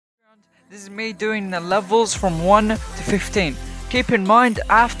This is me doing the levels from 1 to 15. Keep in mind,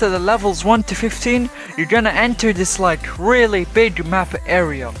 after the levels 1 to 15, you're gonna enter this like really big map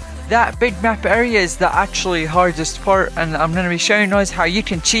area. That big map area is the actually hardest part, and I'm gonna be showing you guys how you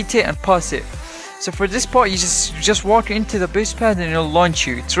can cheat it and pass it. So for this part, you just walk into the boost pad and it'll launch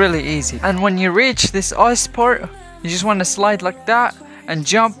you. It's really easy. And when you reach this ice part, you just want to slide like that and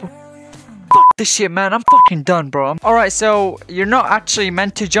jump. Fuck this shit, man. I'm fucking done, bro. Alright, so you're not actually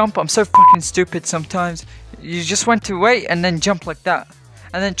meant to jump. I'm so fucking stupid sometimes. You just want to wait and then jump like that.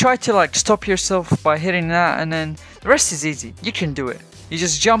 And then try to like stop yourself by hitting that, and then the rest is easy. You can do it. You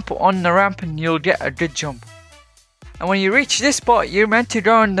just jump on the ramp and you'll get a good jump. And when you reach this spot, you're meant to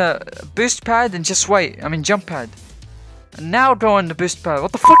go on the boost pad and just wait. I mean jump pad. And now go on the boost pad.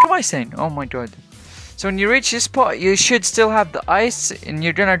 What the fuck am I saying? Oh my god. So when you reach this spot, you should still have the ice, and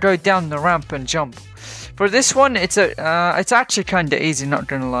you're gonna go down the ramp and jump. For this one, it's actually kinda easy, not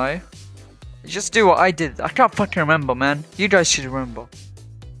gonna lie. Just do what I did. I can't fucking remember, man. You guys should remember.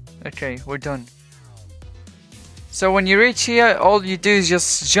 Okay, we're done. So when you reach here, all you do is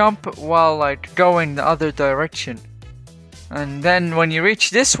just jump while like going the other direction. And then when you reach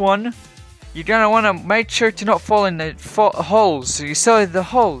this one, you're gonna wanna make sure to not fall in the holes. So you saw the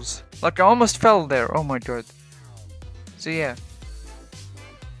holes. Like I almost fell there. Oh my god. So yeah.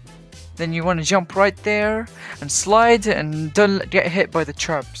 Then you wanna jump right there and slide and don't get hit by the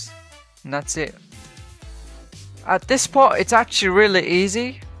traps. And that's it. At this part, it's actually really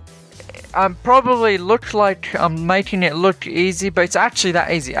easy. I probably look like I'm making it look easy, but it's actually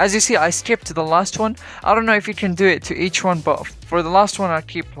that easy. As you see, I skipped the last one. I don't know if you can do it to each one, but for the last one, I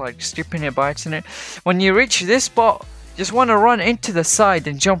keep like skipping it by accident. When you reach this spot, just want to run into the side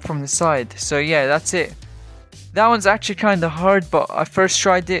and jump from the side. So yeah, that's it. That one's actually kind of hard, but I first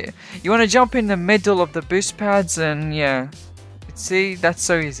tried it. You want to jump in the middle of the boost pads, and yeah. See, that's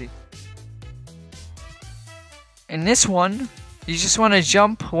so easy. In this one, you just want to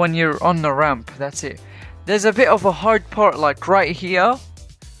jump when you're on the ramp. That's it. There's a bit of a hard part like right here,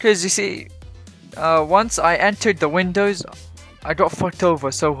 because you see, once I entered the windows, I got fucked over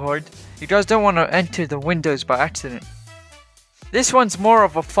so hard. You guys don't want to enter the windows by accident. This one's more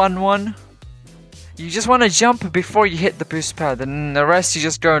of a fun one. You just want to jump before you hit the boost pad, and the rest you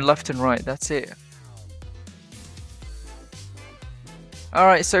just go left and right. That's it.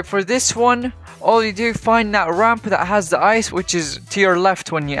 Alright, so for this one, all you do, find that ramp that has the ice, which is to your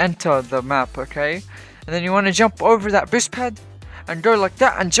left when you enter the map, okay? And then you want to jump over that boost pad and go like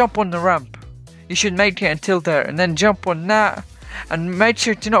that and jump on the ramp. You should make it until there, and then jump on that and make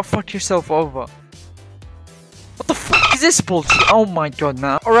sure to not fuck yourself over. What the fuck is this bullshit? Oh my god,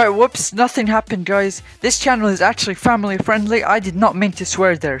 man. Alright, whoops, nothing happened, guys. This channel is actually family friendly. I did not mean to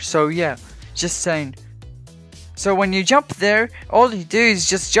swear there, so yeah, just saying. So when you jump there, all you do is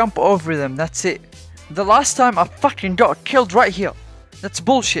just jump over them, that's it. The last time I fucking got killed right here. That's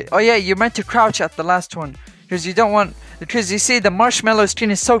bullshit. Oh yeah, you're meant to crouch at the last one. Because you don't want, because you see the marshmallow skin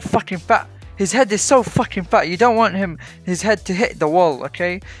is so fucking fat. His head is so fucking fat. You don't want his head to hit the wall,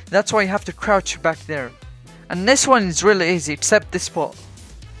 okay? That's why you have to crouch back there. And this one is really easy, except this spot.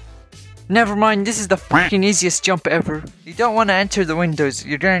 Never mind, this is the fucking easiest jump ever. You don't want to enter the windows.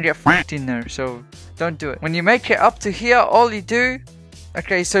 You're gonna get fucked in there, so don't do it. When you make it up to here, all you do...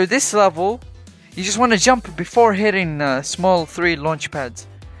 Okay, so this level, you just want to jump before hitting small 3 launch pads.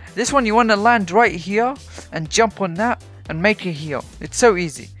 This one, you want to land right here and jump on that and make it here. It's so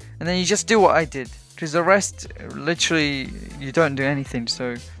easy. And then you just do what I did. Because the rest, literally, you don't do anything,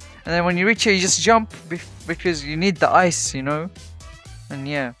 so... And then when you reach here, you just jump because you need the ice, you know? And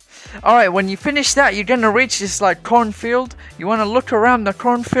yeah. Alright, when you finish that, you're gonna reach this like cornfield. You wanna look around the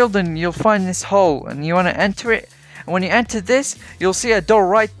cornfield and you'll find this hole. And you wanna enter it. And when you enter this, you'll see a door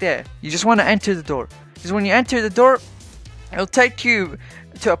right there. You just wanna enter the door. Because when you enter the door, it'll take you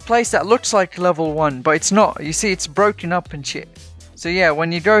to a place that looks like level 1. But it's not. You see, it's broken up and shit. So yeah,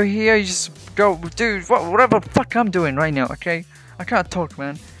 when you go here, you just go do whatever the fuck I'm doing right now, okay? I can't talk,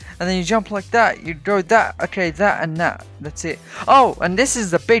 man. And then you jump like that, you go that, okay, that and that, that's it. Oh, and this is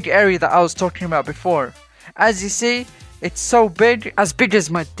the big area that I was talking about before. As you see, it's so big, as big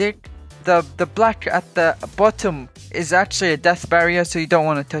as my dick. The black at the bottom is actually a death barrier, so you don't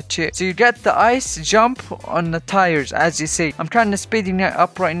want to touch it. So you get the ice, jump on the tires, as you see. I'm kind of speeding it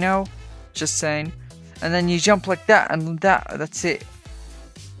up right now, just saying. And then you jump like that and that, that's it.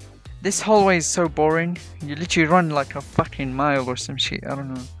 This hallway is so boring. You literally run like a fucking mile or some shit, I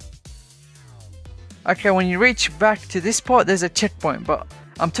don't know. Okay, when you reach back to this part, there's a checkpoint, but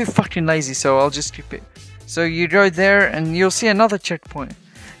I'm too fucking lazy, so I'll just skip it. So you go there, and you'll see another checkpoint.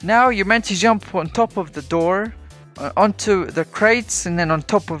 Now, you're meant to jump on top of the door, onto the crates and then on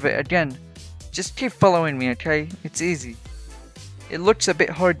top of it again. Just keep following me, okay? It's easy. It looks a bit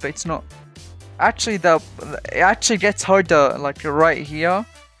hard, but it's not. Actually, it actually gets harder, like right here,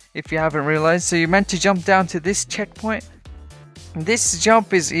 if you haven't realized. So you're meant to jump down to this checkpoint. This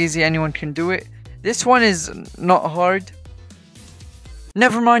jump is easy, anyone can do it. This one is not hard.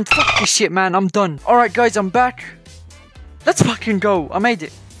 Never mind, fuck this shit, man, I'm done. Alright guys, I'm back. Let's fucking go, I made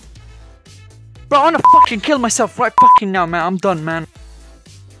it. Bro, I wanna fucking kill myself right fucking now, man, I'm done, man.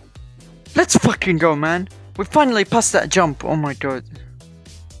 Let's fucking go, man. We finally passed that jump, oh my god.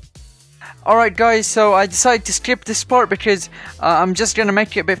 Alright guys, so I decided to skip this part because I'm just gonna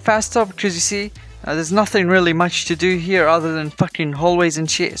make it a bit faster because you see, there's nothing really much to do here other than fucking hallways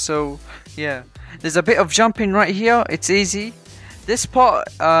and shit, so yeah. There's a bit of jumping right here, it's easy. This part,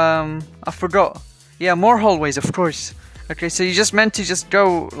 I forgot. Yeah, more hallways, of course. Okay, so you just meant to just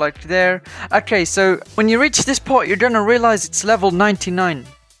go like there. Okay, so when you reach this part, you're gonna realize it's level 99.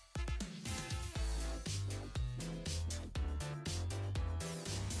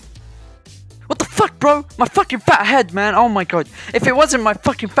 What the fuck, bro? My fucking fat head, man. Oh my god. If it wasn't my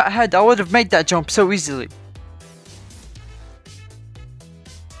fucking fat head, I would have made that jump so easily.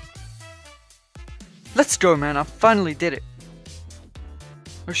 Let's go, man. I finally did it.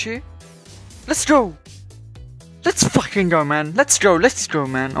 Oh shit. Let's go. Let's fucking go, man. Let's go,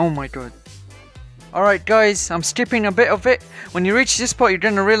 man. Oh my god. Alright guys, I'm skipping a bit of it. When you reach this part, you're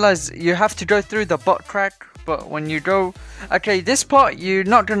gonna realize you have to go through the butt crack. But when you go... Okay, this part, you're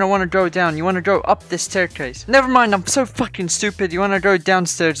not gonna want to go down. You want to go up the staircase. Never mind, I'm so fucking stupid. You want to go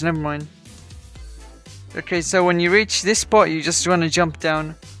downstairs, never mind. Okay, so when you reach this part, you just want to jump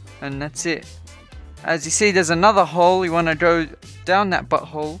down. And that's it. As you see, there's another hole. You want to go down that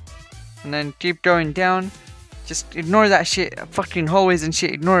butthole. And then keep going down. Just ignore that shit. Fucking hallways and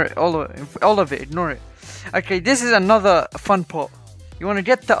shit. Ignore it. All of it. Ignore it. Okay, this is another fun part. You want to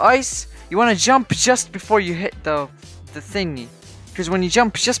get the ice. You want to jump just before you hit the thingy. Because when you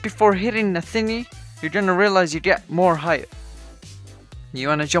jump just before hitting the thingy, you're going to realize you get more height. You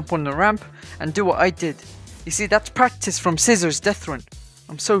want to jump on the ramp and do what I did. You see, that's practice from Scissors Death Run.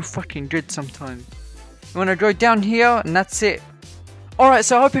 I'm so fucking good sometimes. You want to go down here and that's it. Alright,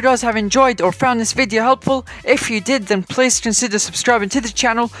 so I hope you guys have enjoyed or found this video helpful. If you did, then please consider subscribing to the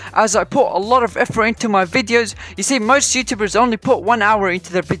channel, as I put a lot of effort into my videos. You see, most YouTubers only put 1 hour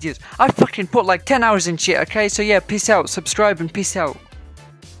into their videos. I fucking put like 10 hours in shit, okay? So yeah, peace out, subscribe and peace out.